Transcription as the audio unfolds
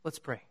Let's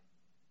pray.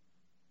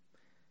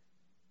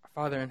 Our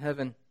Father in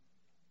heaven,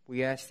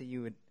 we ask that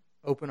you would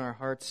open our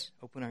hearts,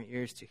 open our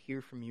ears to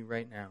hear from you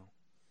right now.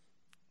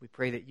 We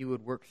pray that you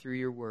would work through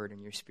your word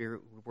and your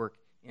Spirit would work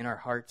in our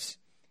hearts,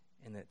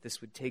 and that this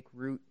would take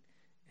root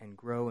and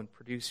grow and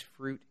produce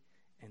fruit,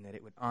 and that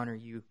it would honor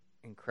you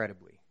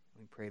incredibly.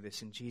 We pray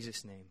this in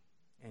Jesus' name.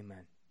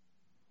 Amen.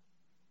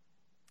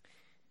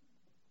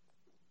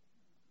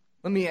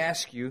 Let me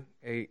ask you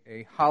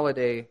a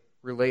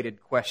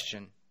holiday-related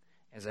question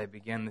as I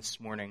begin this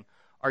morning.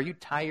 Are you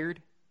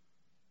tired?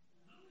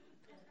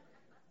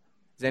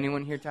 Is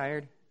anyone here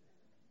tired?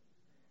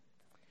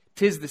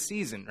 'Tis the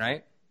season,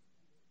 right?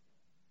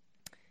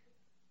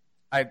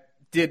 I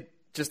did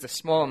just a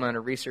small amount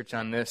of research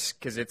on this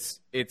because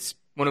it's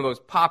one of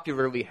those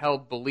popularly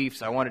held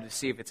beliefs. I wanted to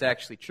see if it's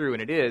actually true,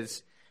 and it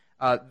is.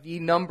 The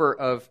number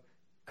of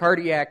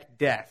cardiac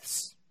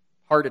deaths,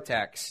 heart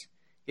attacks,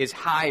 is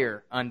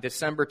higher on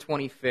December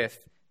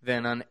 25th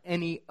than on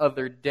any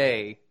other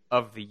day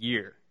of the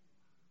year.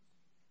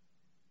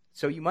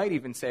 So you might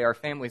even say our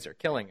families are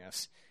killing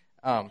us.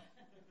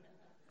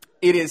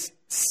 It is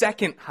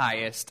second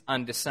highest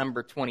on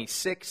December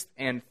 26th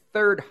and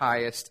third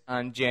highest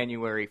on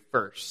January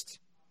 1st.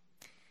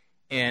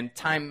 And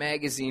Time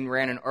Magazine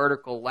ran an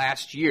article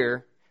last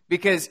year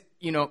because,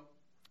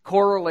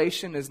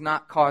 correlation is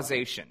not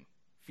causation.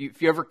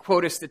 If you ever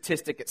quote a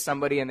statistic at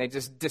somebody and they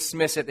just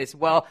dismiss it, they say,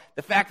 well,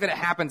 the fact that it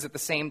happens at the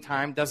same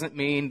time doesn't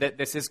mean that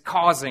this is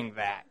causing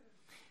that.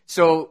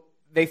 So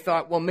they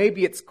thought, well,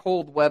 maybe it's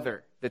cold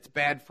weather that's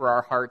bad for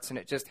our hearts, and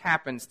it just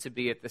happens to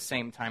be at the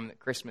same time that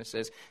Christmas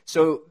is.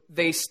 So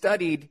they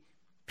studied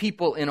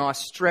people in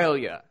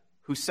Australia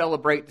who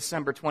celebrate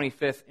December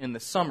 25th in the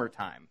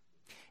summertime,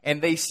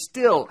 and they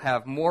still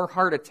have more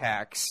heart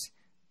attacks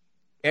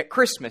at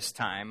Christmas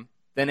time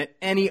than at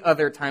any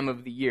other time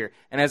of the year.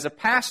 And as a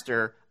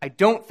pastor, I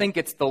don't think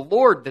it's the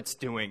Lord that's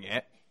doing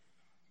it.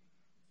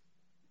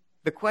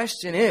 The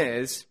question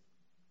is,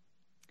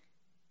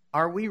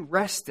 are we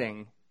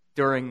resting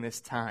during this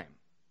time?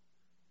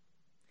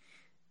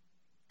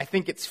 I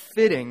think it's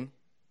fitting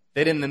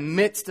that in the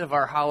midst of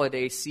our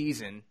holiday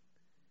season,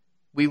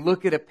 we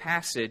look at a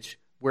passage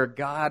where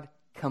God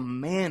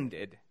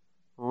commanded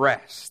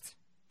rest.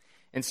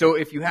 And so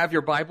if you have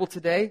your Bible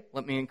today,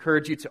 let me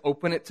encourage you to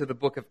open it to the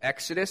book of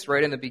Exodus,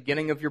 right in the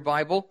beginning of your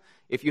Bible.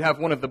 If you have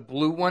one of the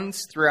blue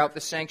ones throughout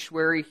the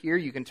sanctuary here,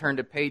 you can turn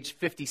to page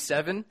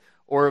 57,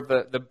 or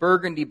the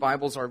burgundy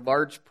Bibles are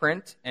large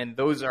print, and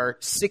those are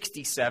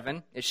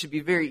 67. It should be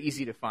very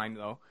easy to find,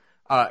 though.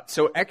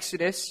 So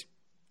Exodus,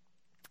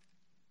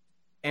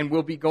 and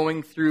we'll be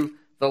going through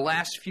the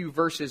last few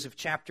verses of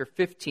chapter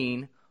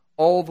 15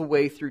 all the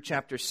way through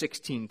chapter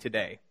 16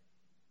 today.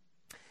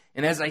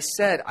 And as I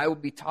said, I will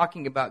be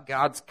talking about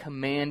God's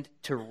command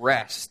to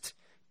rest,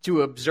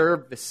 to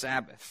observe the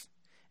Sabbath.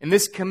 And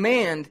this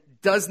command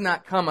does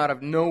not come out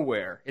of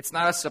nowhere. It's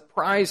not a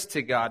surprise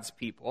to God's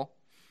people.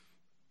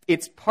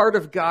 It's part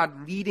of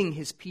God leading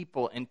his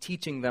people and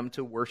teaching them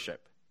to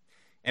worship.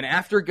 And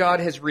after God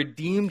has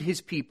redeemed his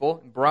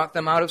people and brought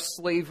them out of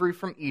slavery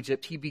from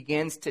Egypt, he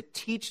begins to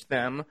teach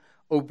them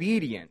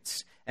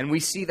obedience. And we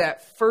see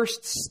that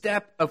first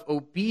step of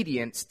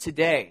obedience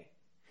today.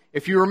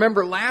 If you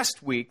remember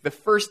last week, the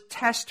first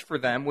test for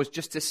them was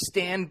just to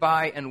stand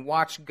by and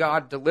watch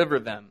God deliver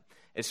them.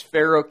 As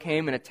Pharaoh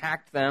came and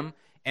attacked them,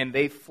 and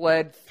they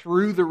fled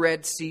through the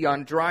Red Sea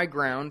on dry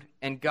ground,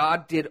 and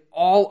God did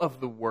all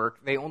of the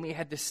work. They only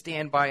had to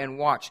stand by and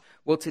watch.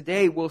 Well,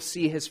 today we'll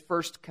see his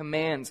first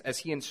commands as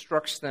he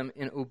instructs them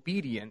in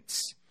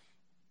obedience,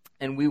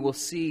 and we will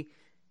see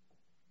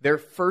their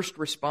first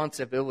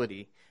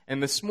responsibility.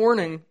 And this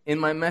morning, in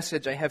my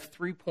message, I have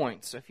 3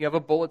 points. So if you have a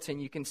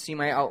bulletin, you can see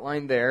my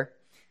outline there.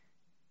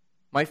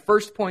 My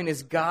first point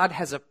is God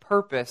has a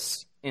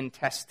purpose in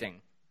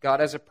testing. God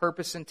has a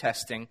purpose in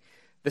testing.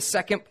 The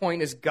second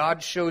point is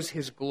God shows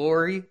his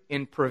glory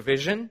in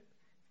provision.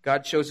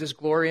 God shows his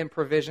glory in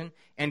provision.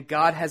 And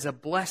God has a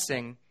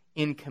blessing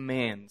in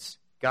commands.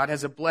 God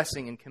has a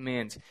blessing in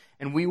commands.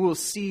 And we will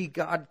see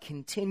God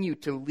continue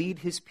to lead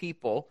his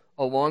people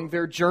along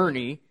their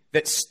journey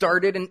that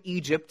started in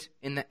Egypt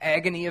in the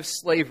agony of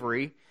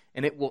slavery,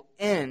 and it will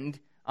end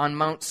on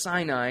Mount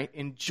Sinai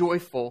in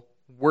joyful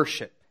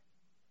worship.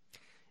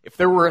 If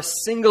there were a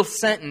single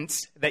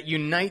sentence that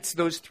unites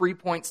those 3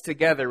 points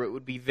together, it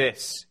would be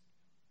this: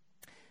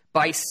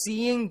 by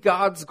seeing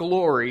God's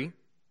glory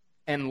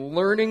and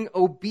learning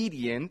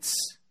obedience,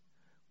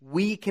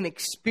 we can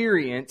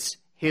experience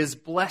his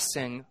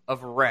blessing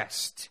of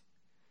rest.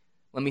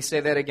 Let me say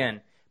that again.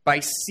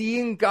 By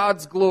seeing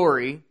God's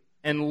glory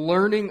and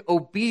learning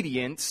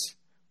obedience,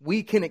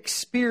 we can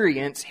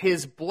experience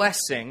his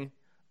blessing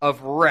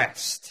of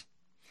rest.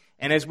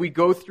 And as we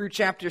go through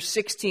chapter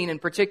 16 in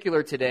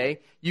particular today,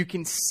 you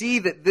can see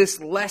that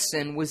this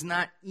lesson was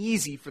not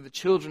easy for the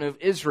children of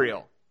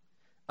Israel.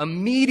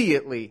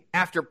 Immediately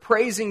after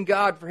praising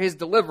God for his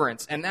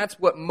deliverance, and that's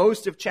what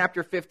most of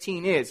chapter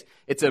 15 is.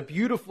 It's a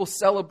beautiful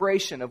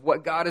celebration of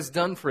what God has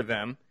done for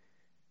them.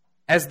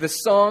 As the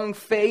song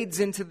fades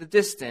into the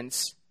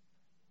distance,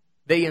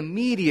 they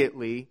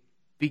immediately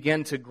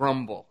begin to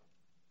grumble.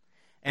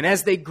 And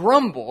as they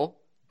grumble,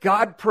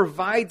 God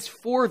provides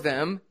for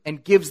them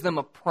and gives them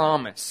a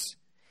promise.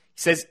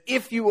 He says,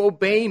 if you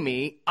obey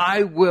me,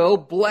 I will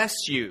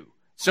bless you.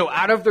 So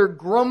out of their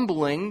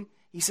grumbling,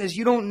 he says,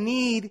 you don't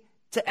need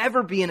to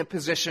ever be in a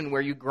position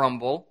where you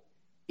grumble.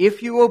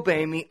 If you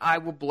obey me, I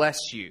will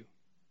bless you.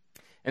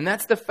 And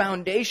that's the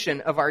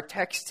foundation of our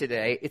text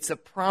today. It's a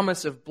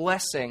promise of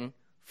blessing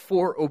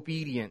for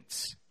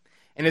obedience.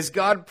 And as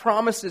God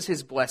promises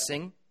his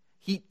blessing,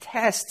 he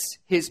tests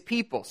his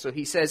people. So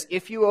he says,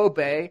 if you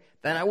obey,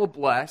 then I will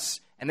bless.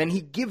 And then he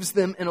gives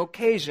them an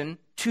occasion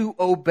to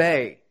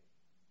obey,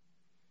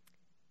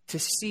 to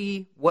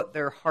see what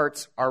their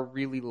hearts are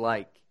really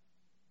like.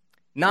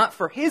 Not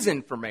for his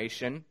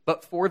information,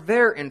 but for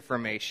their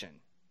information.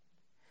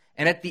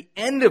 And at the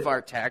end of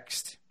our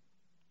text,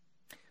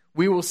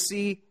 we will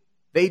see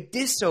they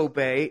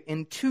disobey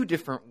in two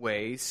different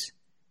ways.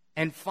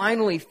 And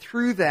finally,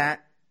 through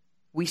that,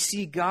 we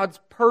see God's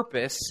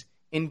purpose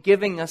in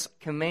giving us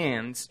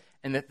commands,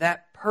 and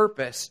that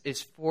purpose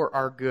is for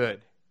our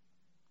good.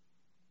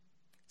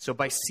 So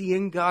by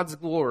seeing God's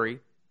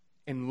glory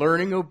and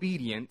learning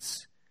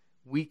obedience,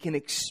 we can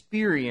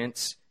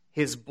experience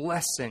his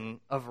blessing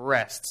of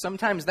rest.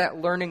 Sometimes that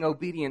learning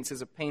obedience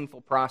is a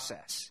painful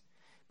process,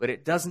 but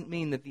it doesn't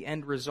mean that the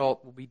end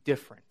result will be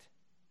different.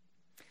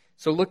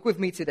 So look with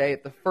me today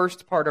at the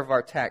first part of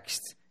our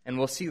text, and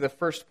we'll see the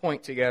first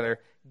point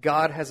together.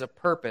 God has a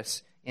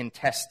purpose in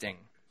testing.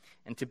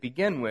 And to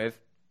begin with,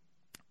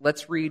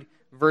 let's read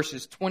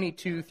verses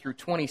 22 through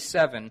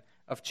 27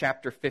 of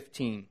chapter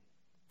 15.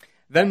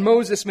 Then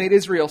Moses made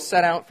Israel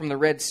set out from the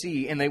Red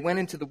Sea, and they went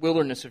into the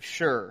wilderness of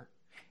Shur.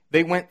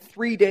 They went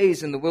 3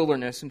 days in the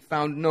wilderness and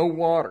found no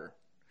water.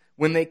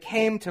 When they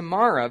came to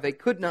Marah, they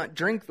could not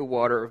drink the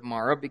water of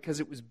Marah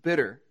because it was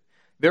bitter.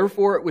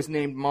 Therefore it was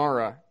named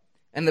Marah.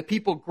 And the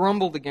people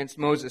grumbled against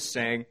Moses,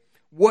 saying,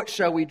 "What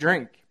shall we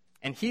drink?"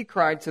 And he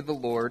cried to the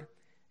Lord,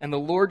 and the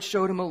Lord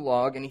showed him a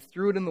log, and he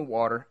threw it in the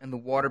water, and the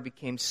water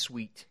became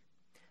sweet.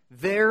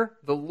 There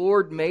the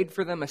Lord made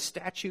for them a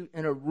statute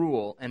and a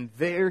rule, and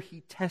there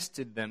he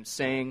tested them,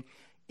 saying,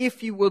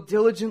 "If you will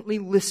diligently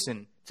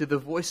listen to the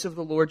voice of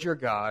the Lord your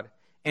God,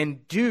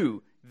 and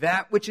do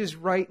that which is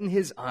right in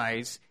his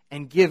eyes,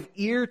 and give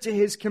ear to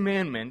his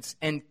commandments,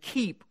 and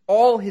keep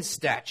all his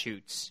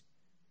statutes,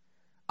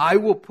 I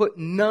will put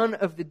none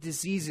of the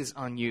diseases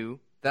on you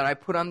that I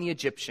put on the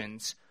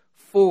Egyptians,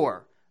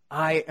 for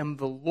I am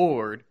the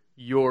Lord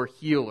your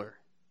healer."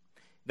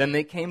 Then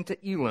they came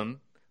to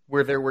Elim,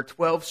 where there were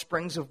 12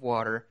 springs of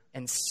water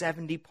and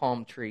 70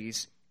 palm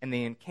trees, and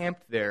they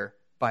encamped there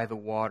by the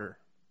water.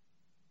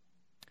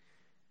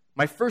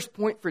 My first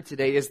point for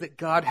today is that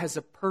God has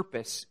a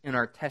purpose in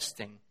our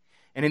testing.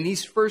 And in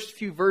these first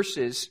few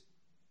verses,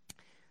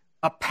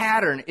 a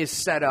pattern is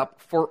set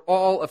up for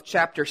all of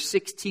chapter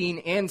 16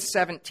 and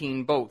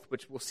 17 both,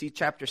 which we'll see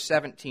chapter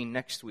 17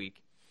 next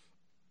week.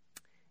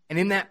 And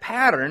in that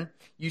pattern,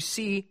 you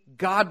see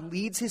God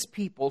leads his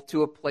people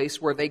to a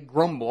place where they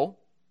grumble.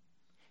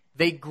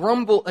 They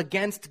grumble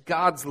against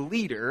God's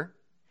leader,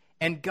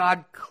 and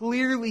God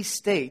clearly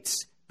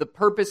states the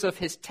purpose of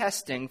his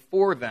testing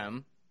for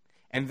them,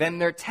 and then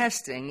their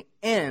testing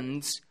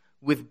ends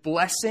with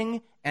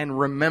blessing and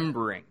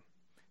remembering.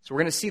 So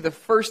we're going to see the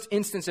first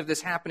instance of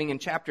this happening in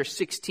chapter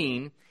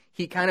 16.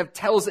 He kind of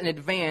tells in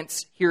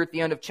advance here at the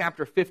end of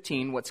chapter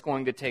 15 what's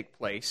going to take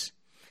place.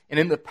 And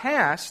in the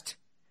past,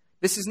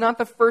 this is not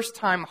the first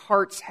time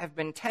hearts have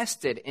been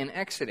tested in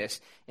Exodus.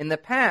 In the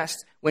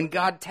past, when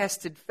God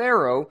tested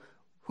Pharaoh,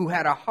 who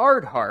had a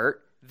hard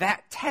heart,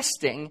 that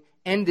testing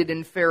ended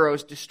in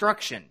Pharaoh's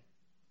destruction.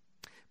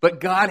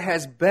 But God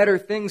has better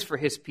things for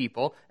his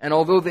people, and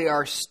although they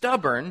are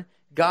stubborn,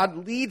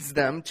 God leads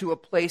them to a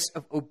place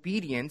of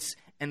obedience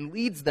and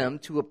leads them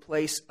to a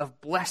place of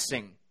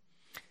blessing.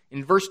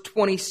 In verse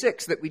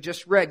 26 that we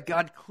just read,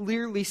 God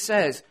clearly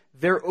says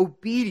their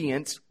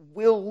obedience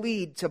will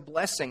lead to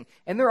blessing.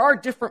 And there are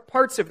different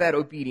parts of that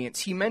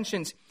obedience. He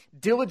mentions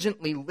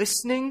diligently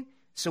listening,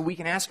 so we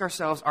can ask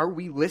ourselves, are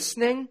we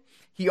listening?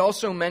 He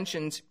also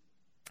mentions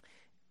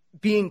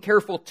being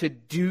careful to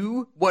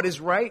do what is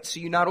right, so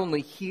you not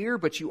only hear,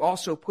 but you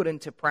also put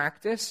into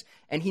practice.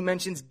 And he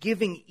mentions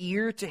giving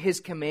ear to his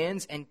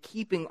commands and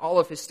keeping all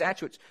of his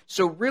statutes.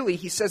 So really,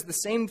 he says the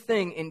same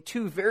thing in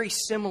two very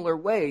similar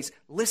ways.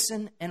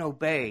 Listen and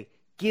obey.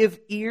 Give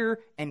ear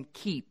and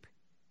keep.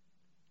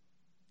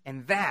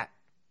 And that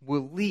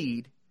will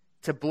lead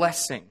to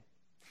blessing.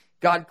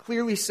 God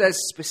clearly says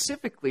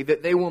specifically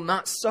that they will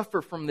not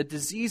suffer from the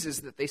diseases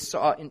that they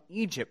saw in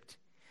Egypt.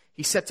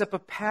 He sets up a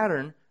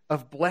pattern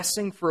of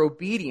blessing for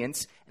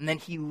obedience, and then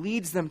he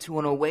leads them to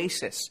an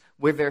oasis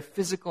where their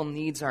physical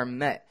needs are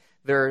met.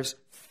 There's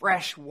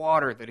fresh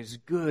water that is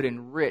good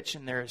and rich,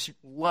 and there's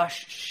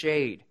lush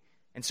shade.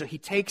 And so he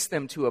takes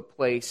them to a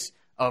place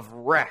of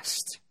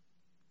rest.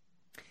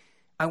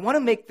 I want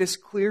to make this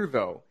clear,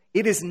 though.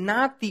 It is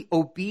not the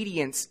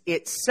obedience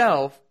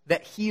itself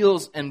that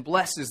heals and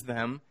blesses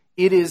them.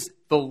 It is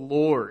the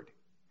Lord.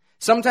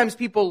 Sometimes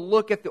people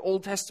look at the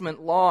Old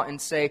Testament law and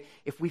say,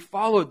 if we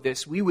followed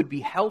this, we would be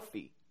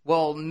healthy.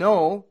 Well,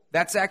 no,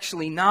 that's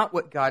actually not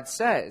what God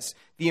says.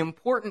 The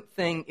important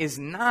thing is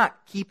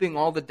not keeping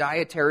all the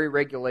dietary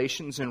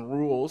regulations and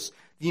rules.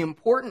 The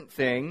important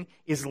thing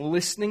is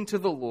listening to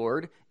the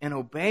Lord and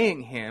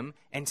obeying Him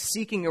and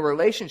seeking a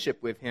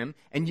relationship with Him.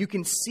 And you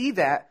can see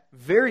that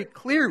very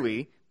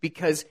clearly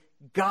because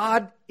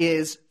God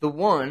is the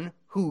one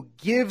who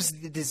gives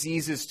the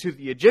diseases to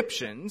the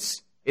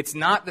Egyptians. It's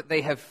not that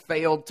they have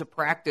failed to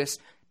practice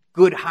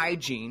good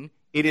hygiene.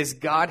 It is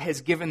God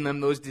has given them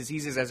those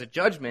diseases as a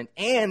judgment.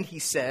 And He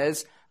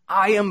says,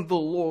 I am the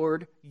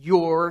Lord,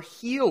 your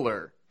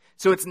healer.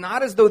 So it's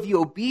not as though the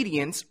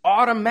obedience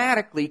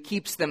automatically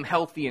keeps them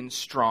healthy and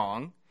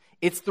strong.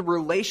 It's the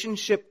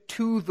relationship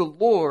to the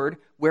Lord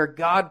where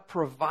God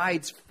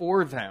provides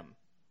for them.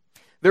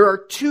 There are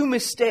two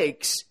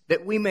mistakes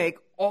that we make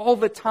all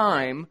the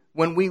time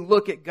when we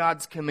look at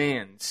God's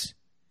commands.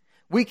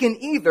 We can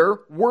either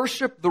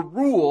worship the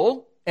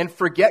rule and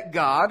forget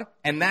God,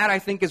 and that I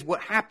think is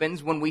what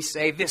happens when we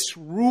say this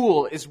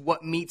rule is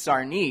what meets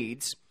our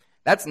needs.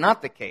 That's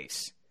not the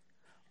case.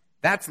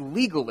 That's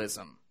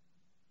legalism.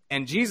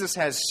 And Jesus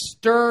has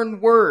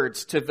stern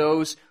words to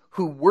those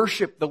who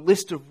worship the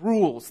list of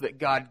rules that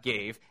God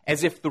gave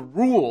as if the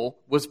rule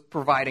was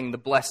providing the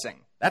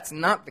blessing. That's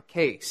not the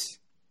case.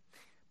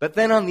 But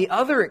then on the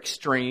other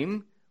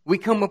extreme, we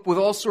come up with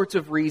all sorts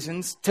of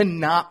reasons to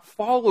not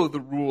follow the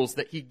rules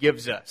that He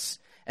gives us.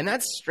 And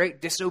that's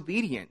straight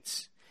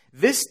disobedience.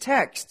 This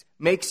text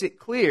makes it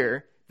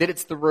clear that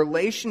it's the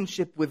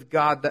relationship with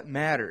God that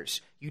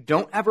matters. You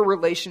don't have a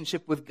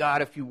relationship with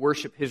God if you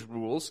worship His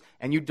rules,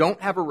 and you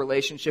don't have a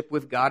relationship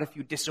with God if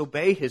you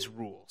disobey His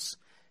rules.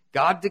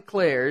 God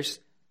declares,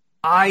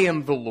 I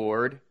am the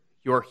Lord,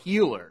 your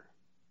healer.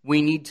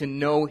 We need to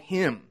know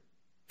Him.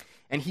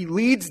 And He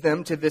leads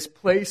them to this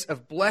place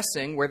of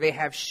blessing where they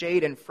have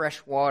shade and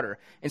fresh water.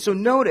 And so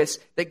notice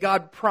that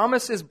God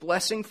promises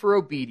blessing for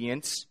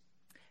obedience,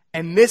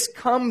 and this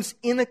comes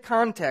in a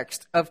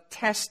context of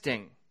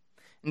testing.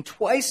 And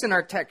twice in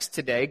our text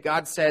today,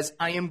 God says,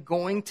 I am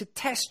going to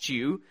test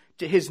you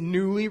to His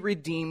newly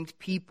redeemed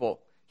people.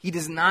 He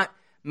does not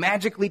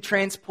magically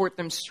transport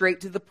them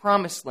straight to the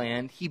promised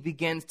land. He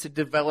begins to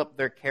develop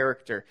their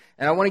character.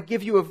 And I want to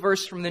give you a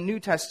verse from the New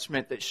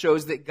Testament that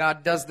shows that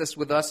God does this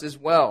with us as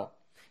well.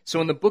 So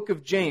in the book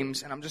of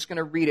James, and I'm just going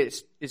to read it,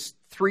 it's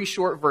 3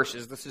 short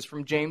verses. This is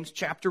from James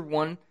chapter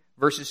 1,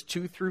 verses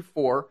 2 through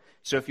 4.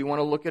 So if you want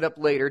to look it up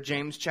later,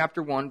 James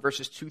chapter 1,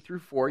 verses 2 through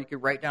 4, you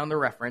can write down the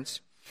reference.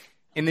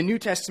 In the New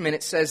Testament,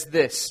 it says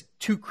this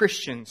to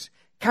Christians,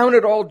 count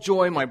it all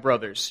joy, my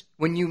brothers,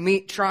 when you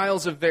meet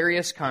trials of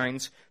various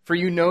kinds, for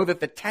you know that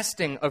the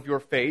testing of your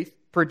faith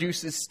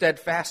produces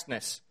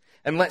steadfastness.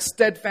 And let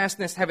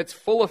steadfastness have its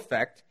full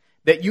effect,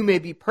 that you may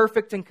be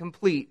perfect and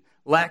complete,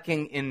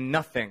 lacking in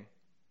nothing.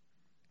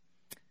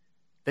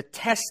 The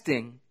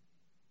testing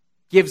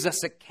gives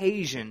us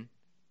occasion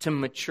to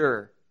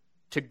mature,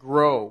 to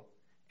grow,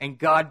 and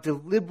God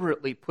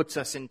deliberately puts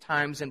us in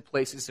times and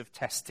places of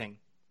testing.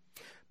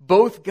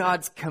 Both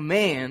God's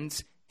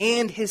commands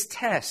and His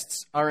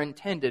tests are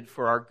intended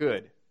for our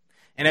good.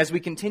 And as we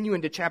continue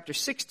into chapter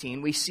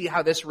 16, we see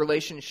how this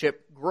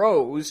relationship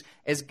grows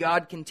as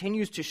God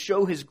continues to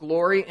show His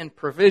glory and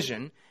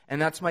provision.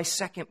 And that's my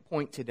second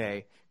point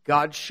today.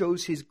 God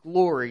shows His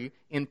glory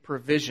in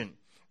provision.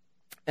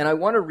 And I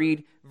want to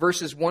read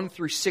verses 1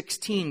 through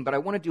 16, but I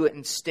want to do it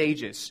in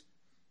stages.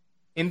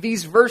 In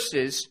these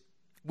verses,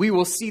 we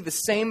will see the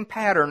same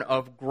pattern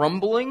of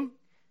grumbling,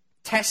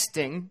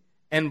 testing,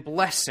 and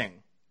blessing.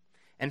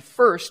 And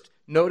first,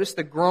 notice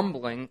the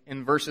grumbling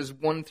in verses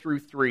 1 through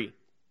 3.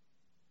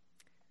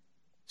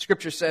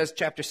 Scripture says,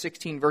 chapter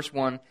 16, verse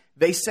 1,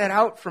 they set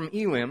out from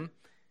Elim,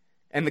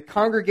 and the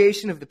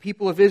congregation of the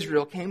people of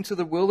Israel came to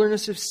the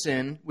wilderness of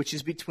Sin, which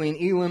is between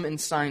Elim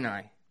and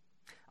Sinai.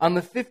 On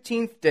the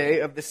 15th day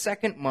of the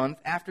 2nd month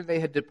after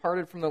they had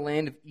departed from the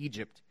land of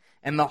Egypt,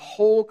 and the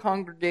whole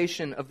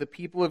congregation of the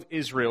people of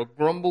Israel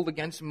grumbled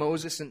against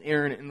Moses and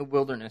Aaron in the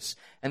wilderness.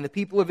 And the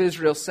people of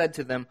Israel said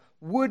to them,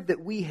 would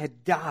that we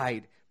had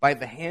died by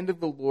the hand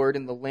of the Lord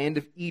in the land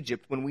of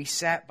Egypt, when we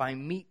sat by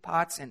meat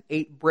pots and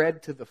ate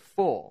bread to the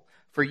full.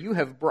 For you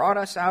have brought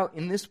us out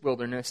in this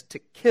wilderness to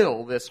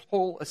kill this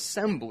whole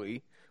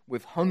assembly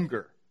with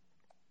hunger.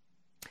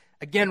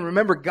 Again,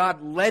 remember,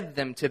 God led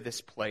them to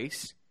this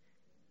place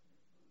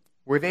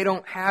where they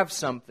don't have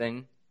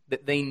something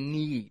that they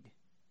need.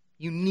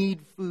 You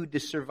need food to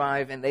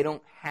survive, and they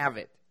don't have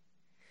it.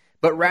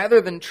 But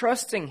rather than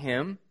trusting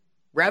Him,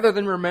 rather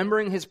than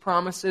remembering His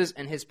promises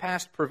and His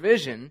past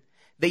provision,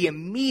 they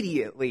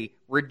immediately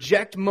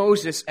reject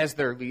Moses as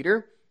their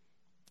leader,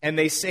 and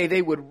they say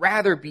they would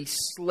rather be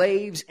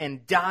slaves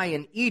and die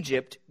in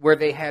Egypt where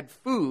they had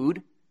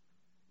food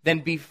than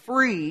be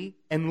free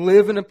and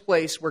live in a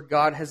place where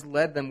God has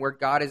led them, where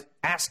God is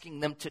asking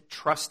them to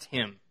trust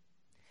Him.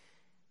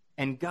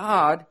 And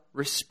God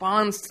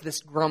responds to this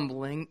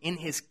grumbling in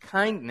His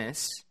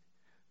kindness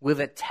with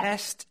a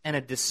test and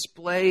a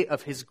display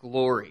of His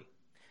glory.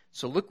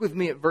 So look with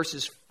me at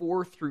verses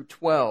 4 through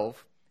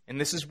 12, and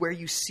this is where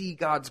you see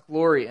God's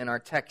glory in our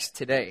text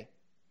today.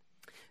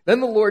 Then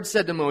the Lord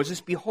said to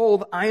Moses,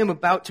 "Behold, I am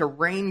about to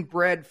rain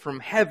bread from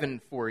heaven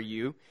for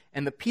you,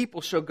 and the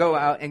people shall go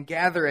out and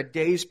gather a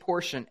day's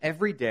portion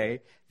every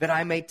day, that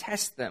I may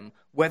test them,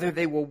 whether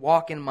they will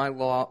walk in my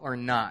law or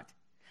not.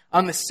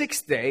 On the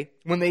 6th day,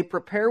 when they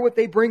prepare what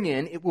they bring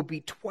in, it will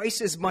be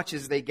twice as much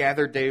as they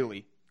gather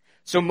daily."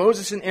 So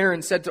Moses and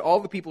Aaron said to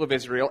all the people of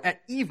Israel,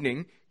 "At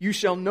evening you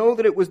shall know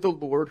that it was the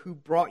Lord who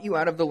brought you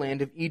out of the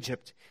land of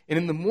Egypt. And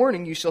in the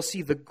morning you shall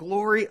see the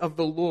glory of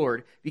the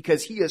Lord,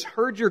 because he has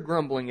heard your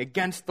grumbling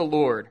against the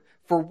Lord.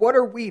 For what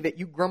are we that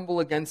you grumble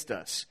against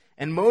us?"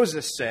 And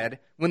Moses said,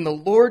 "When the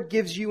Lord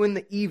gives you in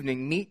the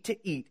evening meat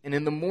to eat, and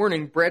in the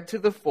morning bread to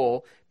the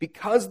full,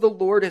 because the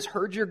Lord has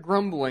heard your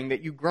grumbling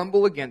that you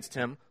grumble against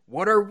him,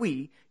 what are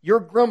we?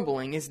 Your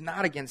grumbling is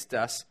not against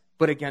us,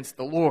 but against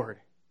the Lord."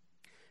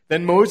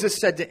 Then Moses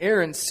said to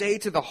Aaron, "Say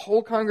to the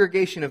whole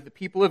congregation of the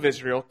people of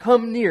Israel,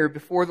 'Come near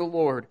before the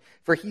Lord,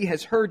 for he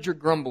has heard your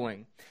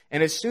grumbling.'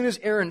 And as soon as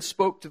Aaron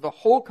spoke to the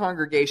whole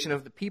congregation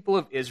of the people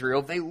of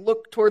Israel, they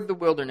looked toward the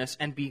wilderness,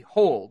 and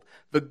behold,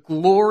 the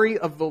glory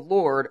of the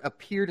Lord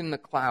appeared in the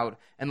cloud.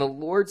 And the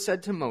Lord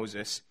said to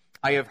Moses,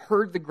 'I have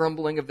heard the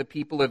grumbling of the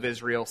people of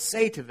Israel.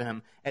 Say to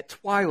them, at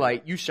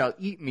twilight you shall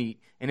eat meat,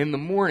 and in the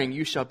morning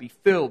you shall be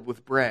filled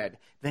with bread.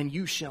 Then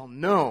you shall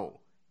know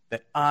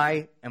that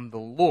I am the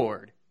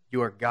Lord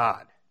your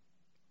God.'"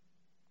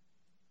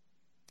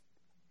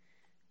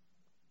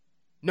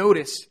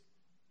 Notice,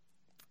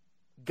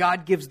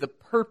 God gives the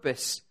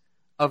purpose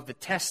of the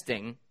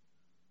testing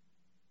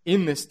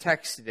in this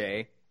text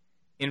today.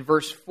 In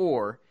verse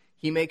 4,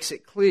 he makes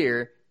it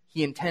clear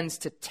he intends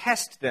to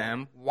test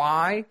them.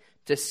 Why?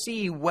 To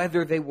see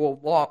whether they will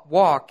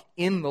walk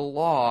in the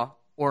law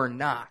or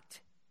not.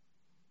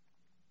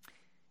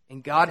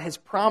 And God has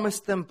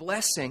promised them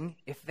blessing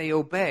if they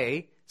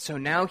obey. So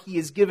now he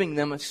is giving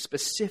them a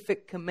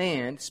specific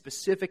command,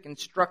 specific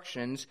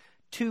instructions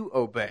to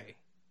obey.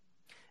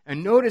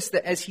 And notice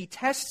that as he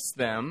tests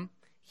them,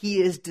 he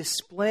is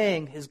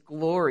displaying his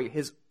glory,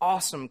 his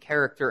awesome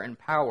character and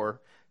power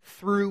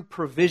through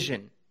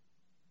provision.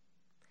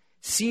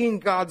 Seeing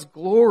God's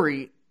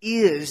glory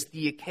is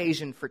the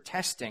occasion for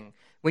testing.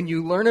 When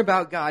you learn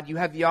about God, you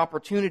have the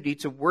opportunity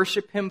to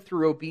worship him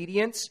through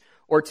obedience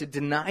or to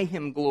deny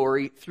him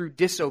glory through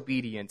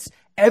disobedience.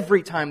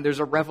 Every time there's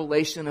a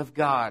revelation of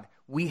God,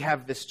 we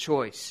have this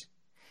choice.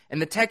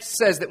 And the text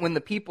says that when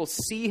the people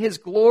see his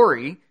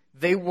glory,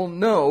 they will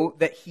know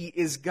that he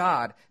is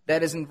God.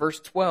 That is in verse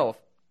 12.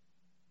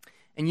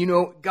 And you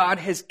know, God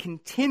has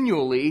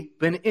continually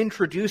been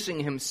introducing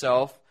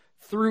himself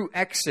through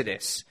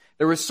Exodus.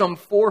 There was some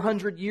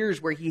 400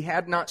 years where he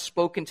had not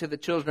spoken to the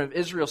children of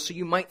Israel. So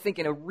you might think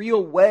in a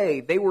real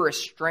way they were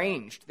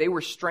estranged. They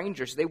were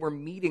strangers. They were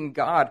meeting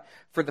God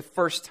for the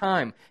first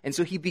time. And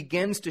so he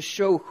begins to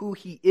show who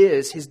he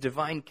is, his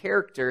divine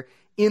character,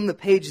 in the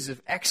pages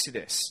of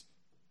Exodus.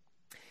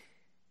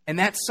 And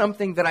that's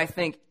something that I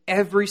think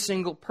every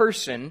single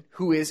person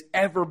who is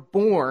ever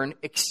born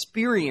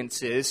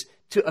experiences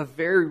to a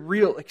very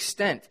real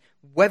extent.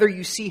 Whether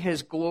you see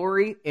his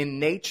glory in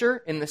nature,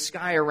 in the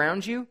sky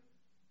around you,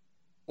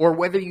 or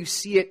whether you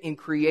see it in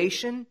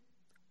creation,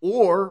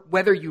 or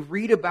whether you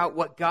read about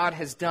what God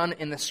has done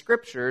in the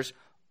Scriptures,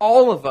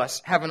 all of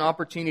us have an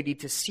opportunity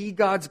to see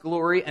God's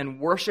glory and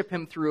worship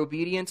him through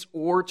obedience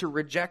or to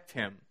reject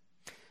him.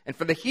 And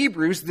for the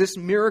Hebrews, this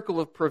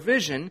miracle of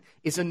provision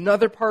is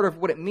another part of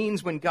what it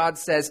means when God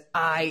says,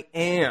 "I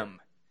am."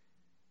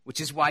 Which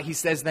is why he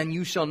says, "Then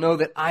you shall know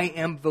that I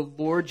am the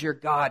Lord your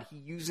God." He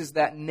uses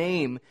that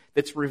name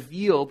that's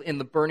revealed in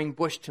the burning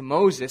bush to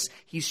Moses.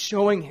 He's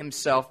showing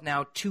himself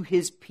now to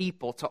his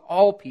people, to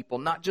all people,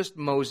 not just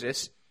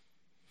Moses.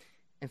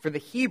 And for the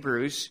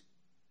Hebrews,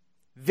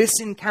 this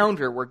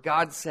encounter where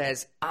God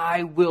says,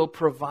 "I will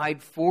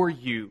provide for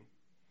you,"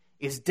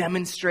 is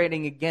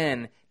demonstrating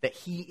again that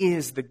he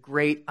is the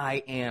great I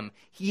am.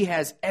 He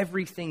has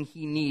everything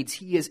he needs.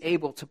 He is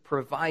able to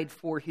provide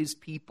for his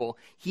people.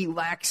 He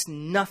lacks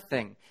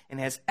nothing.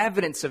 And as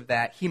evidence of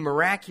that, he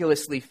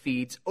miraculously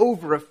feeds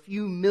over a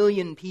few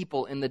million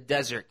people in the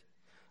desert.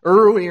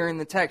 Earlier in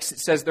the text, it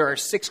says there are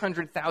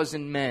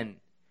 600,000 men,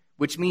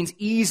 which means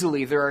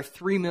easily there are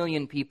 3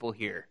 million people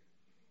here.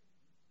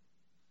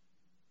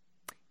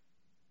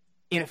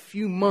 In a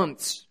few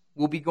months,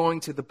 we'll be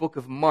going to the book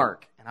of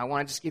Mark, and I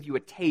want to just give you a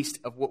taste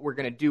of what we're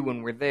going to do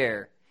when we're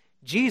there.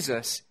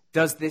 Jesus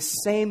does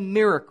this same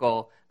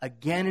miracle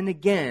again and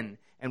again,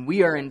 and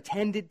we are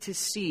intended to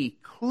see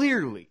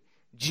clearly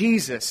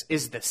Jesus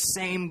is the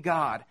same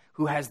God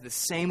who has the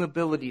same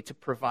ability to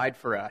provide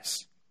for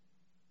us.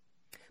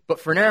 But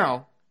for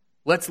now,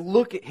 let's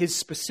look at his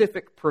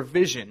specific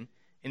provision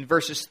in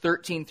verses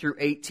 13 through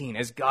 18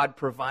 as God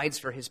provides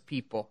for his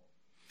people.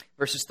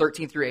 Verses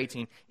 13 through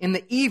 18. "In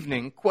the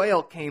evening,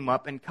 quail came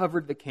up and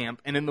covered the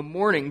camp, and in the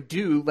morning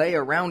dew lay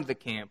around the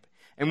camp.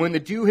 And when the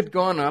dew had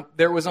gone up,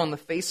 there was on the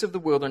face of the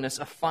wilderness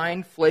a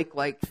fine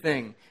flake-like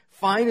thing,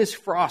 fine as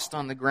frost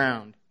on the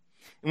ground.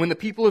 And when the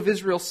people of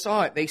Israel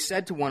saw it, they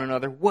said to one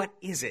another, "What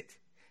is it?"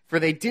 For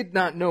they did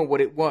not know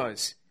what it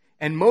was.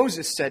 And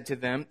Moses said to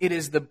them, "It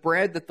is the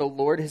bread that the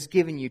Lord has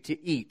given you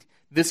to eat.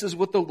 This is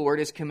what the Lord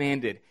has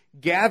commanded.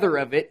 Gather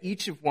of it,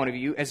 each of one of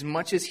you, as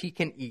much as he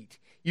can eat.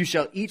 You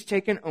shall each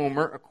take an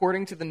omer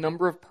according to the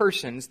number of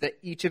persons that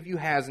each of you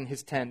has in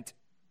his tent."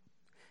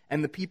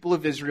 And the people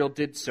of Israel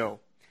did so.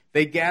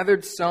 They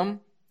gathered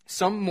some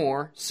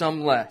more,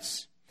 some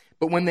less.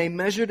 But when they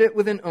measured it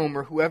with an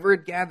omer, whoever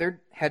had gathered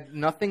had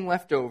nothing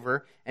left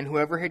over, and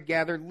whoever had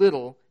gathered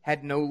little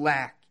had no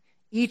lack.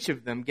 Each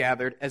of them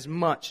gathered as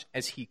much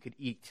as he could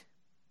eat.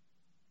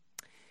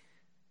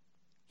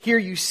 Here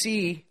you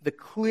see the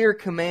clear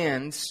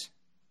commands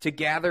to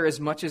gather as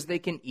much as they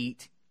can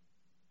eat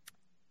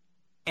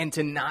and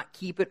to not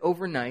keep it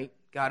overnight.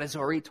 God has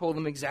already told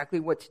them exactly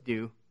what to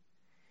do.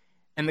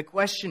 And the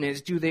question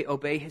is, do they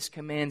obey his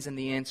commands? And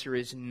the answer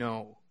is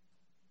no.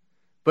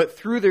 But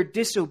through their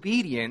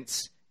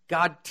disobedience,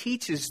 God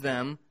teaches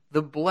them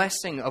the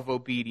blessing of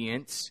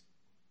obedience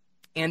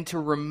and to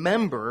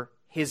remember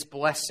his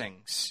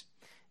blessings.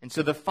 And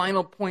so the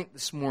final point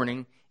this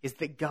morning is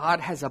that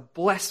God has a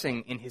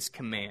blessing in his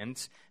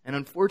commands, and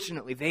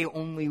unfortunately they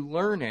only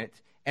learn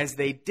it as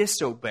they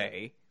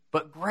disobey,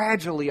 but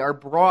gradually are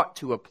brought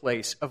to a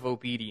place of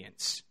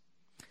obedience.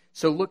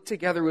 So look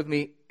together with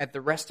me at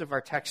the rest of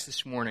our text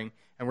this morning,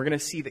 and we're going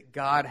to see that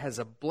God has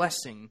a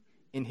blessing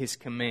in his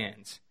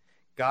commands.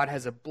 God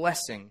has a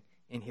blessing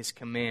in his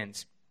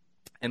commands.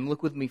 And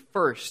look with me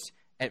first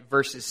at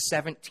verses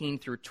 17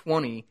 through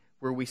 20,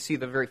 where we see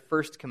the very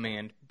first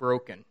command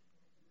broken.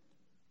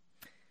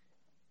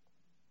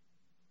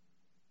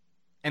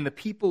 And the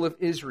people of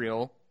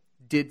Israel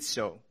did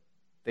so.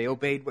 They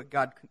obeyed what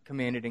God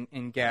commanded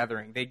in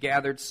gathering. They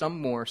gathered some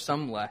more,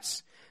 some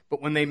less.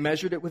 But when they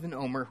measured it with an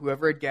omer,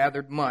 whoever had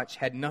gathered much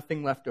had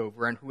nothing left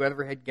over, and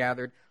whoever had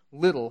gathered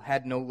little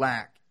had no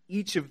lack.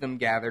 Each of them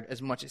gathered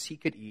as much as he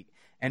could eat.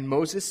 And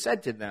Moses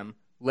said to them,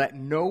 "Let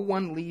no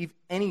one leave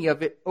any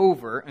of it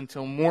over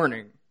until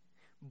morning."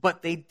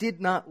 But they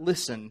did not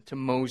listen to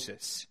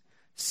Moses.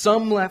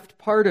 Some left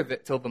part of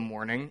it till the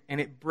morning,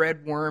 and it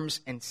bred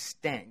worms and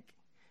stank.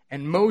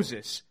 And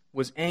Moses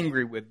was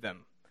angry with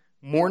them.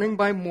 Morning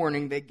by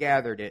morning they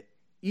gathered it,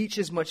 each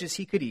as much as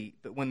he could eat.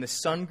 But when the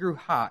sun grew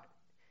hot,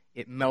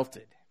 it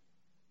melted.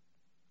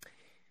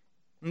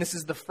 And this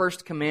is the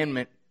first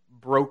commandment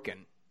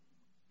broken.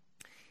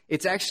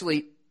 It's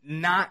actually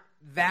not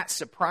that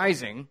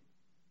surprising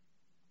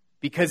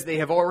because they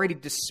have already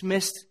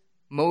dismissed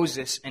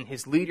Moses and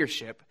his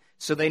leadership,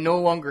 so they no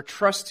longer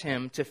trust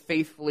him to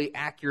faithfully,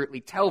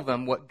 accurately tell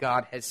them what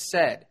God has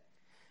said.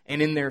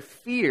 And in their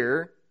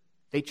fear,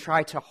 they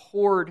try to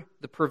hoard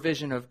the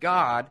provision of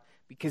God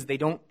because they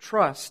don't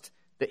trust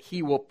that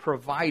he will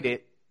provide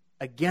it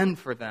again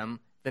for them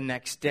the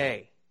next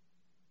day.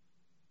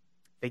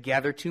 They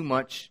gather too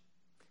much,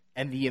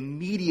 and the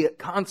immediate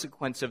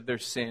consequence of their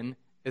sin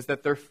is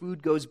that their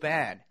food goes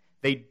bad.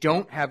 They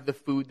don't have the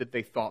food that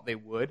they thought they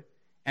would,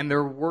 and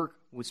their work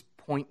was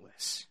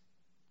pointless.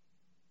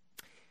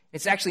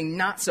 It's actually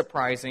not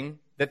surprising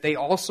that they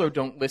also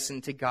don't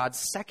listen to God's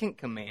second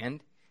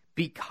command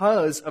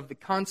because of the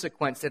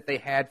consequence that they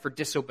had for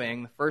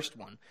disobeying the first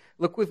one.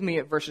 Look with me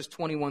at verses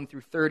 21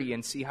 through 30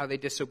 and see how they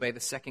disobey the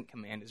second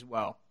command as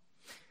well.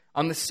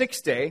 On the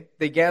sixth day,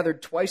 they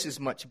gathered twice as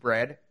much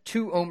bread,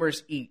 2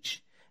 omers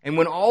each. And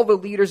when all the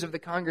leaders of the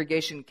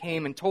congregation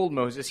came and told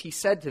Moses, he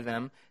said to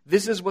them,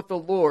 "This is what the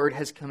Lord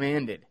has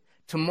commanded.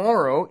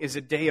 Tomorrow is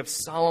a day of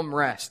solemn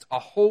rest, a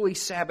holy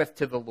Sabbath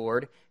to the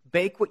Lord.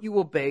 Bake what you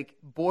will bake,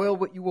 boil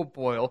what you will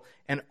boil,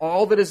 and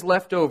all that is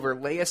left over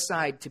lay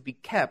aside to be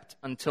kept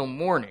until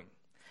morning."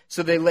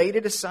 So they laid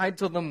it aside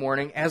till the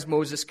morning, as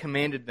Moses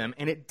commanded them,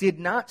 and it did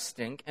not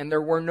stink, and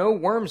there were no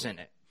worms in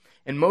it.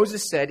 And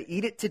Moses said,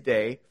 "Eat it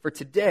today, for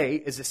today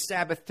is a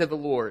Sabbath to the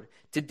Lord.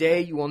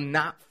 Today you will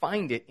not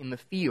find it in the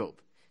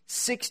field.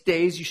 6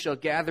 days you shall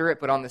gather it,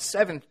 but on the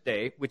 7th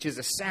day, which is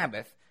a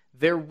Sabbath,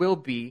 there will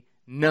be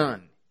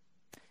none."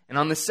 And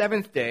on the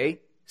 7th day,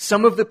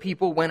 some of the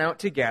people went out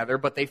to gather,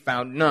 but they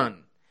found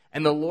none.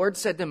 And the Lord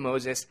said to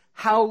Moses,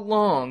 "How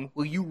long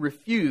will you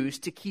refuse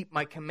to keep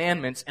my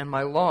commandments and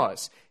my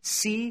laws?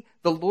 See,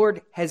 the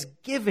Lord has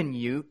given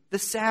you the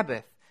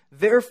Sabbath.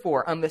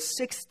 Therefore, on the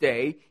 6th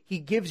day, he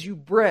gives you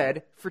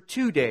bread for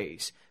 2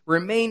 days.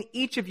 Remain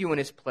each of you in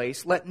his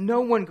place. Let no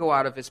one go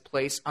out of his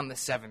place on the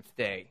 7th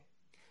day."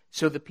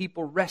 So the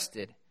people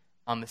rested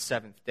on the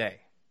 7th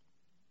day.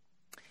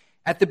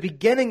 At the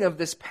beginning of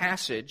this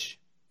passage,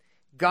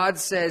 God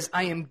says,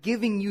 "I am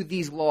giving you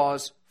these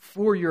laws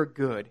for your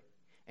good."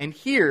 And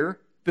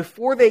here,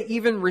 before they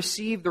even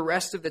receive the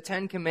rest of the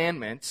 10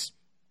 Commandments,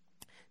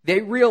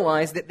 they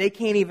realize that they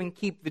can't even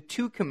keep the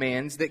 2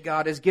 commands that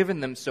God has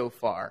given them so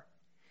far,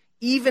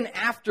 even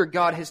after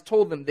God has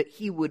told them that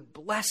he would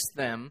bless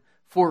them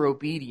for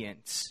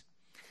obedience.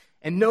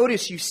 And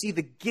notice you see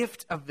the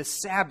gift of the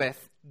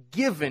Sabbath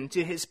given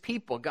to his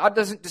people. God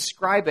doesn't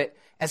describe it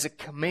as a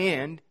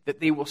command that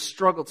they will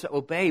struggle to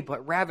obey,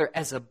 but rather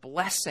as a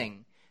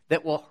blessing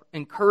that will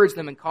encourage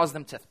them and cause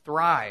them to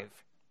thrive.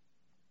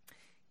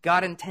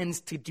 God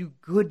intends to do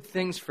good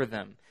things for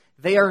them.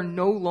 They are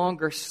no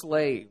longer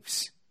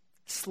slaves.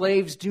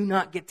 Slaves do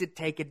not get to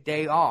take a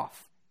day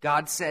off.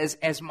 God says,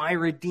 as my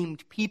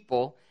redeemed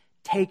people,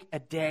 take a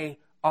day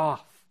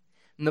off.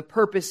 And the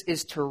purpose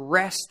is to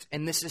rest,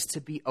 and this is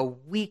to be a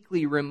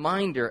weekly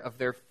reminder of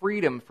their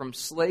freedom from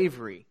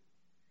slavery.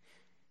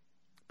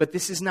 But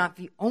this is not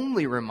the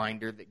only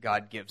reminder that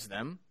God gives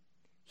them.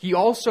 He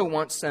also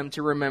wants them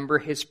to remember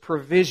His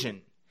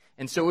provision.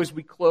 And so as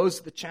we close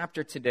the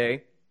chapter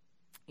today,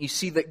 you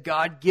see that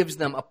God gives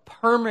them a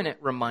permanent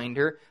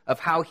reminder of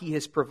how He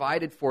has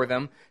provided for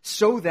them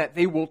so that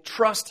they will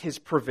trust His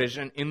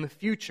provision in the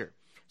future.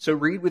 So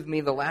read with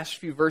me the last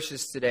few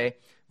verses today,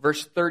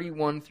 verse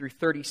 31 through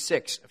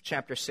 36 of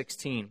chapter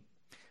 16.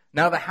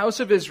 Now the house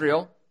of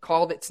Israel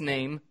called its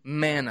name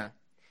manna.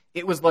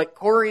 It was like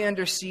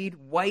coriander seed,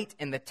 white,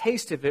 and the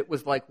taste of it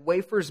was like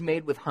wafers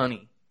made with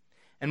honey.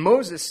 And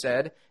Moses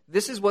said,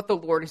 "This is what the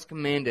Lord has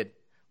commanded.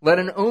 Let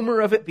an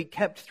omer of it be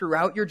kept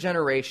throughout your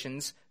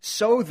generations,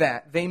 so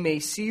that they may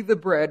see the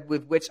bread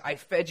with which I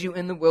fed you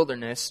in the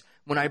wilderness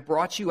when I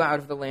brought you out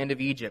of the land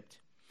of Egypt."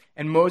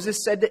 And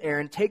Moses said to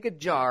Aaron, "Take a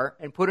jar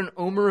and put an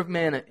omer of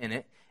manna in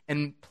it,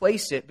 and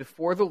place it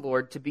before the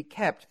Lord to be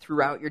kept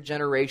throughout your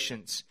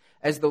generations.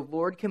 As the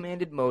Lord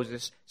commanded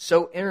Moses,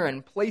 so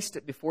Aaron placed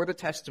it before the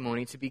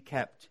testimony to be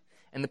kept.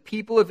 And the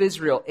people of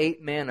Israel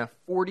ate manna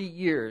 40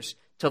 years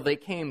till they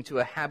came to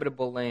a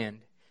habitable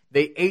land.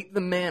 They ate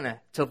the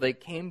manna till they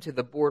came to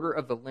the border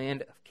of the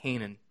land of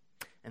Canaan.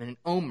 And an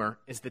omer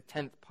is the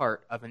 10th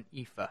part of an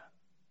ephah.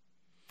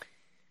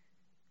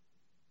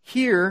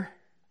 Here,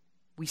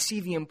 we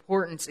see the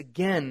importance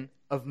again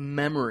of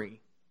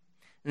memory.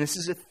 And this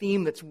is a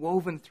theme that's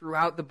woven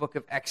throughout the book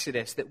of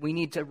Exodus, that we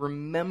need to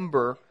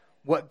remember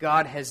what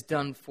God has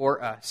done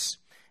for us.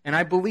 And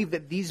I believe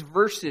that these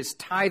verses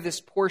tie this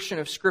portion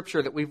of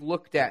Scripture that we've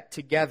looked at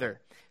together,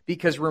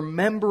 because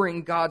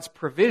remembering God's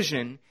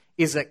provision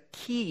is a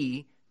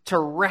key to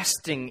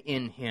resting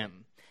in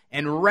Him.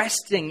 And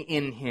resting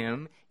in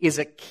Him is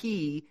a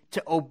key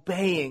to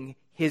obeying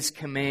His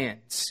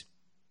commands.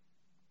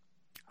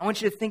 I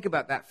want you to think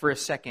about that for a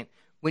second.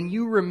 When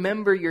you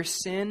remember your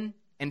sin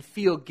and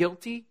feel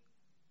guilty,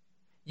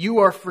 you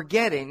are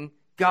forgetting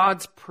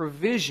God's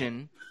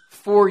provision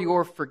for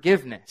your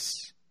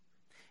forgiveness.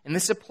 And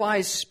this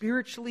applies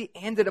spiritually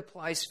and it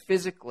applies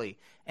physically.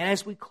 And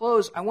as we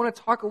close, I want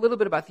to talk a little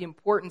bit about the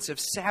importance of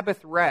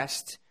Sabbath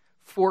rest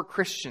for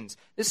Christians.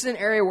 This is an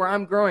area where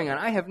I'm growing on.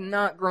 I have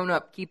not grown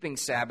up keeping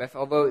Sabbath,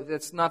 although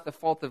that's not the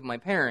fault of my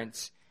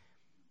parents.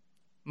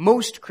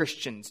 Most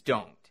Christians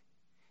don't.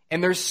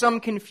 And there's some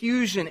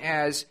confusion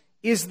as,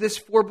 is this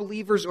for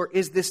believers or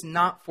is this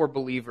not for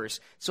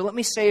believers? So let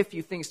me say a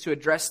few things to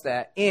address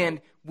that,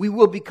 and we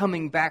will be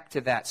coming back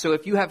to that. So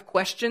if you have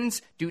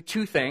questions, do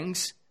two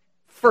things.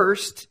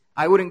 First,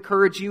 I would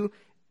encourage you,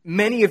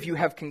 many of you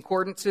have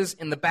concordances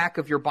in the back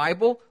of your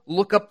Bible.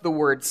 Look up the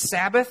word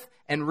Sabbath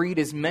and read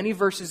as many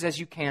verses as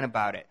you can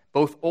about it,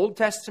 both Old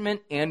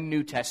Testament and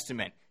New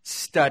Testament.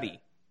 Study.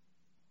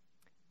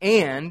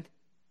 And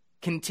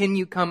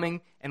continue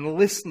coming and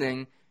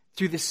listening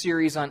through the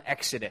series on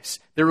Exodus.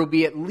 There will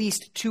be at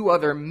least 2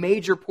 other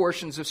major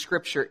portions of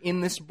Scripture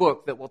in this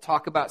book that will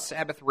talk about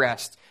Sabbath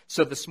rest.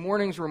 So this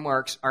morning's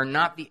remarks are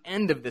not the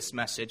end of this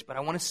message, but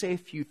I want to say a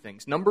few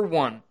things. Number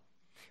 1,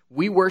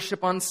 we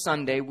worship on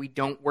Sunday. We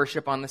don't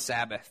worship on the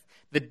Sabbath.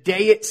 The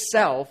day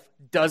itself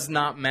does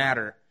not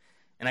matter.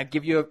 And I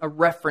give you a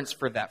reference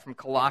for that from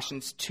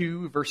Colossians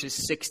 2, verses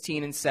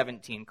 16 and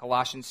 17.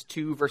 Colossians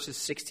 2, verses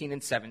 16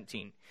 and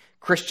 17.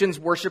 Christians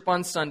worship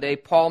on Sunday.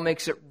 Paul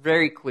makes it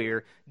very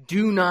clear.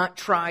 Do not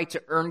try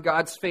to earn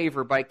God's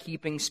favor by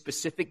keeping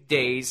specific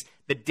days.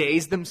 The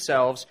days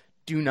themselves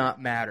do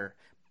not matter.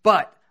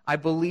 But I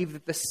believe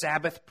that the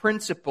Sabbath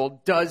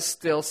principle does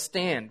still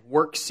stand.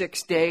 Work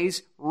 6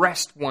 days,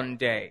 rest 1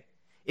 day.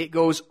 It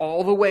goes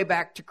all the way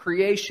back to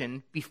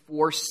creation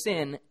before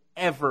sin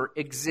ever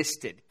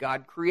existed.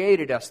 God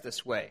created us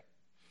this way.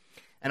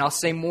 And I'll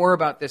say more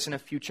about this in a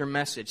future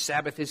message.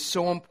 Sabbath is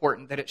so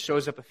important that it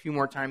shows up a few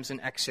more times in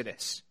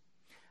Exodus.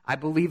 I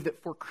believe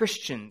that for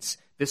Christians,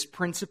 this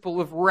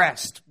principle of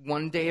rest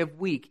 1 day a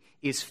week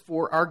is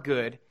for our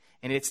good,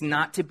 and it's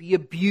not to be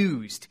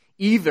abused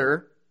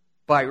either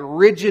by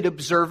rigid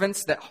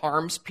observance that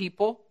harms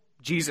people.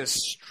 Jesus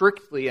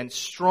strictly and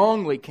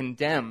strongly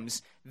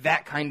condemns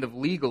that kind of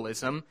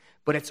legalism,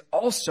 but it's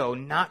also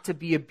not to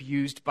be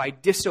abused by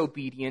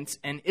disobedience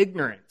and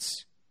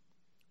ignorance.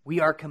 We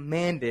are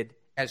commanded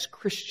as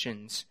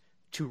Christians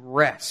to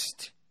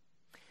rest.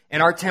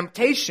 And our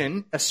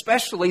temptation,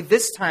 especially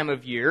this time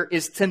of year,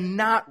 is to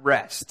not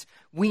rest.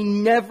 We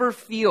never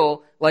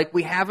feel like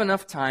we have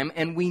enough time,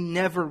 and we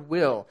never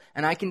will.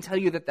 And I can tell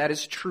you that that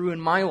is true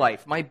in my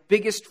life. My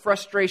biggest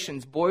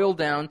frustrations boil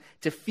down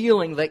to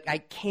feeling like I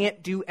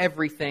can't do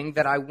everything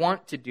that I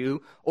want to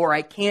do, or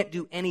I can't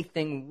do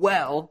anything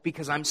well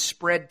because I'm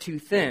spread too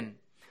thin.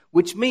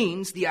 Which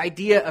means the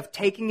idea of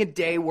taking a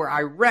day where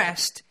I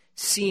rest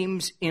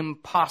seems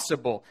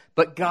impossible.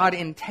 But God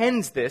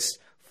intends this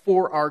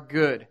for our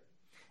good.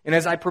 And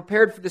as I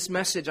prepared for this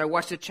message, I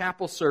watched a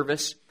chapel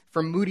service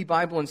from Moody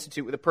Bible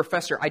Institute with a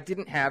professor I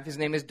didn't have. His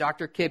name is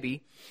Dr.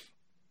 Kibbe.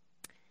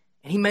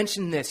 And he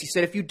mentioned this. He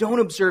said, if you don't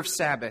observe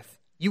Sabbath,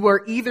 you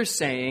are either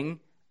saying,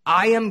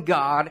 I am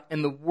God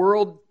and the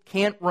world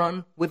can't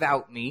run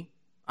without me.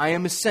 I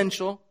am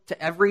essential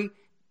to every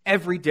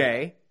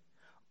day.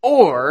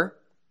 Or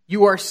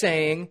you are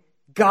saying,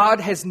 God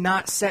has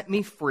not set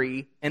me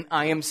free and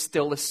I am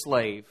still a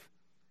slave.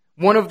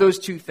 One of those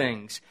two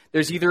things.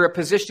 There's either a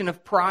position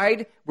of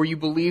pride where you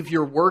believe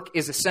your work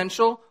is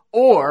essential,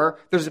 or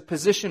there's a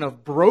position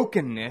of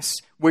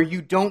brokenness where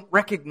you don't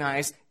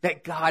recognize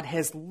that God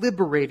has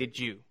liberated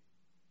you.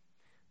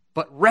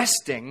 But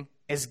resting,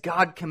 as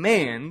God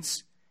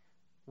commands,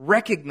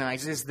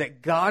 recognizes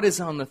that God is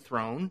on the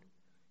throne.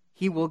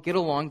 He will get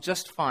along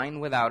just fine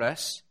without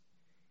us.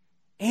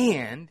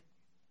 And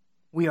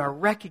we are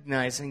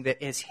recognizing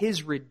that as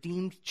His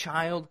redeemed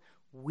child,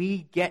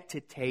 we get to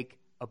take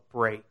a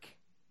break.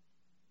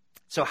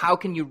 So how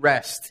can you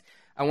rest?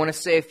 I want to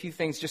say a few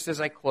things just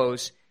as I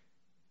close.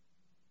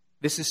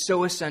 This is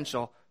so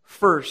essential.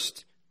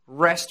 First,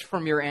 rest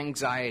from your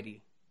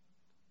anxiety.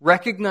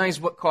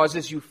 Recognize what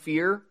causes you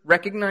fear.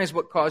 Recognize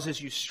what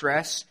causes you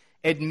stress.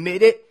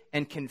 Admit it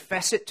and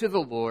confess it to the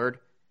Lord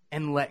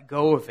and let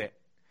go of it.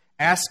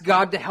 Ask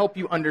God to help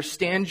you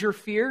understand your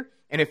fear.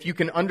 And if you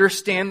can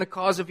understand the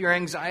cause of your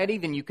anxiety,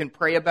 then you can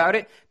pray about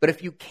it. But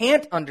if you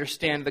can't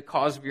understand the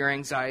cause of your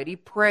anxiety,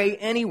 pray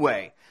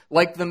anyway.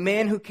 Like the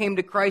man who came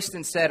to Christ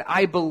and said,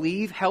 I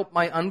believe, help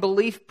my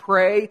unbelief.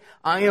 Pray,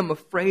 I am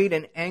afraid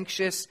and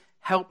anxious.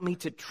 Help me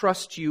to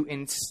trust you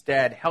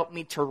instead. Help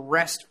me to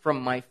rest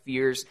from my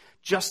fears,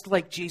 just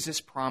like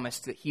Jesus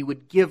promised that He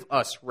would give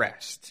us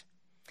rest.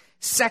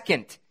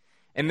 Second,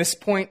 and this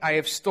point I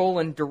have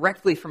stolen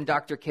directly from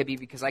Dr. Kibbe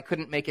because I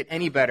couldn't make it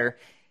any better.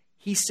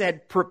 He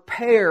said,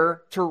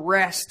 prepare to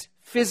rest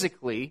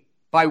physically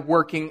by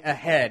working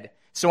ahead.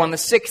 So on the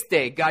sixth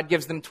day, God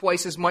gives them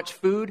twice as much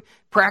food.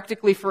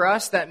 Practically for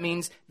us, that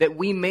means that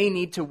we may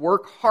need to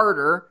work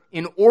harder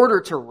in order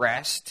to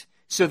rest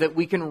so that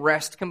we can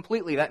rest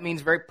completely. That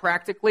means very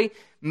practically,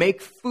 make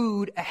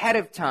food ahead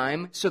of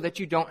time so that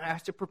you don't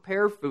have to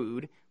prepare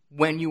food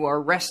when you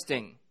are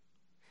resting.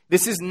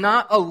 This is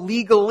not a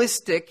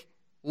legalistic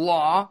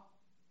law.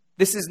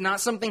 This is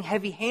not something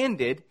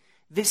heavy-handed.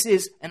 This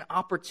is an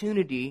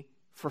opportunity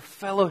for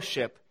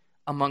fellowship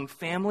among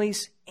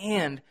families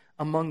and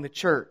among the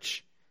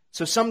church.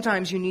 So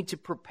sometimes you need to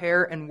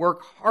prepare and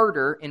work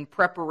harder in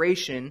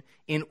preparation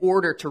in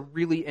order to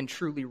really and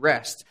truly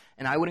rest.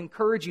 And I would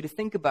encourage you to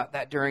think about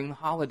that during the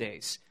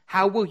holidays.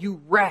 How will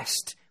you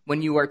rest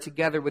when you are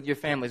together with your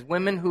families?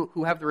 Women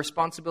who have the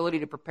responsibility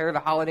to prepare the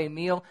holiday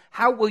meal,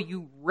 how will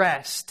you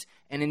rest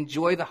and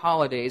enjoy the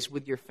holidays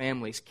with your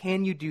families?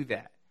 Can you do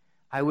that?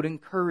 I would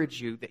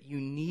encourage you that you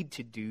need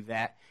to do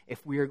that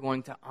if we are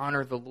going to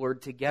honor the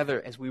Lord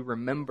together as we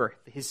remember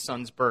His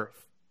Son's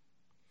birth.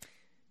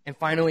 And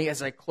finally,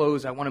 as I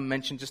close, I want to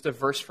mention just a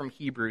verse from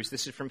Hebrews.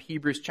 This is from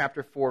Hebrews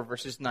chapter 4,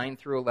 verses 9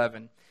 through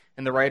 11.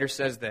 And the writer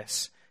says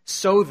this,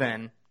 so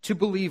then, to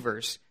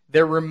believers,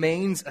 there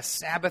remains a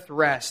Sabbath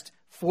rest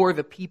for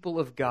the people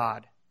of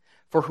God.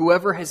 For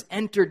whoever has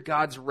entered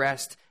God's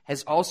rest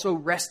has also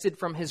rested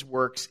from his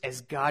works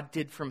as God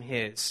did from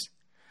His.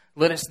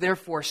 Let us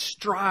therefore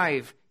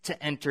strive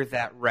to enter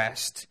that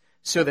rest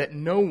so that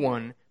no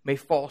one may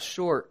fall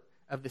short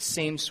of the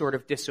same sort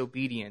of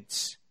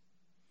disobedience.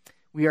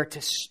 We are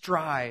to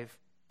strive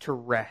to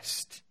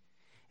rest.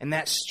 And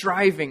that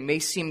striving may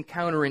seem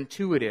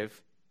counterintuitive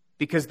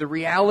because the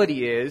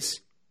reality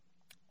is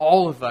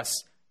all of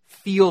us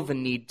feel the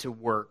need to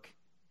work.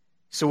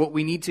 So what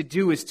we need to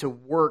do is to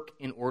work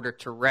in order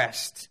to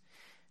rest.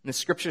 And the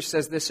scripture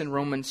says this in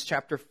Romans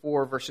chapter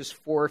 4, verses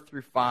 4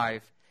 through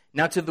 5.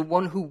 Now to the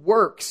one who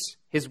works,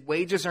 his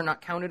wages are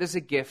not counted as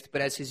a gift,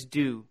 but as his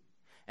due.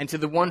 And to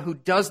the one who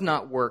does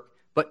not work,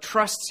 but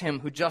trusts Him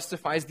who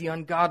justifies the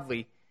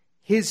ungodly,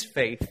 his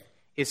faith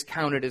is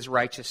counted as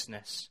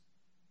righteousness.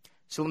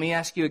 So let me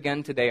ask you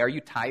again today, are you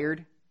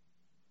tired?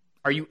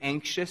 Are you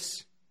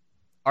anxious?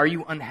 Are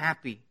you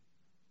unhappy?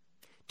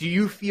 Do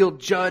you feel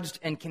judged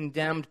and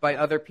condemned by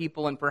other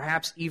people and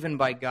perhaps even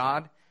by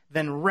God?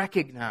 Then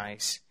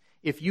recognize,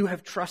 if you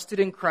have trusted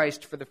in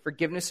Christ for the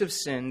forgiveness of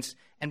sins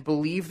and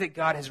believe that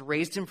God has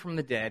raised Him from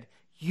the dead,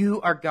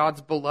 you are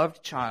God's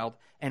beloved child,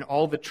 and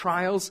all the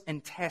trials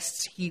and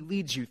tests He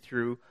leads you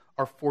through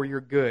are for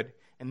your good.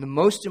 And the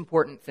most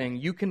important thing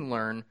you can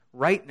learn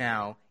right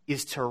now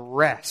is to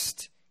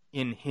rest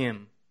in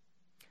Him.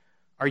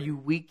 Are you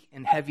weak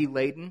and heavy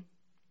laden?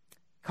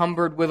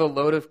 Cumbered with a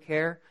load of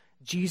care?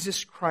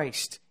 Jesus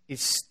Christ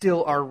is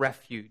still our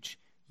refuge.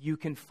 You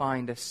can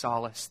find a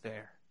solace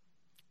there.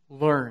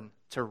 Learn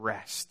to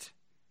rest.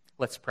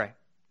 Let's pray.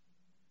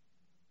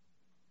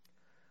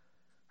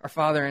 Our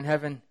Father in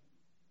heaven,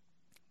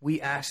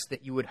 we ask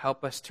that you would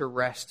help us to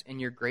rest in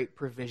your great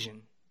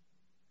provision.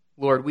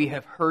 Lord, we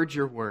have heard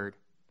your word.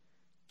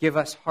 Give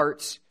us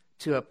hearts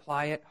to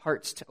apply it,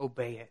 hearts to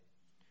obey it.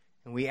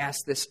 And we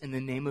ask this in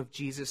the name of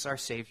Jesus, our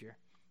Savior.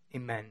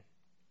 Amen.